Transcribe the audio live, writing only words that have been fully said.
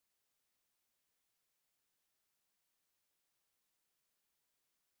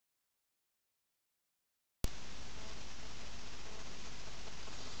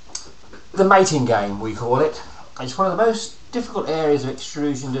The mating game, we call it. It's one of the most difficult areas of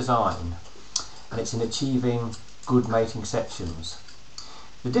extrusion design, and it's in achieving good mating sections.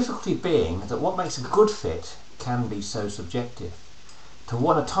 The difficulty being that what makes a good fit can be so subjective. To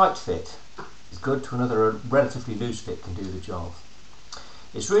one, a tight fit is good, to another a relatively loose fit can do the job.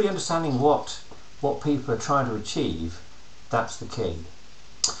 It's really understanding what people are trying to achieve. That's the key.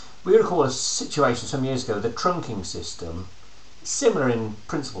 We recall a situation some years ago, the trunking system, similar in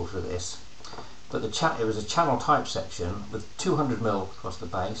principle to this, but it was a channel type section with 200mm across the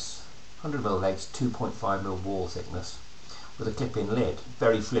base, 100mm legs, 2.5mm wall thickness, with a clip-in lid,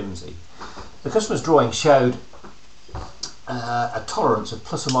 very flimsy. The customer's drawing showed a tolerance of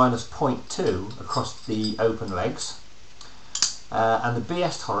plus or minus 0.2 across the open legs, and the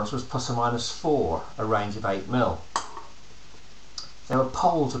BS tolerance was plus or minus 4, a range of 8mm. They were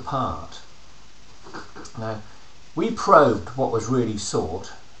poles apart. Now, we probed what was really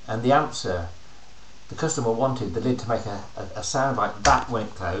sought, and the answer, the customer wanted the lid to make a sound like that when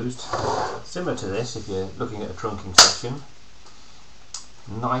it closed, similar to this if you're looking at a trunking section.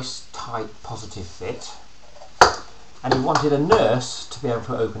 Nice, tight, positive fit. And he wanted a nurse to be able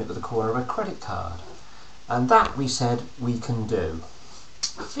to open it with the corner of a credit card. And that, we said, we can do.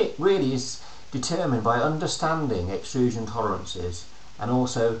 Fit really is determined by understanding extrusion tolerances and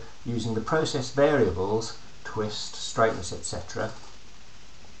also using the process variables, twist, straightness, etc.,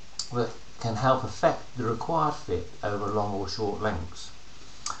 that can help affect the required fit over long or short lengths.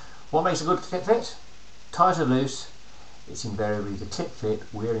 What makes a good clip fit? Tight or loose? It's invariably the clip fit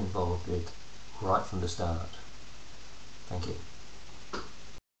we're involved with right from the start. Thank you.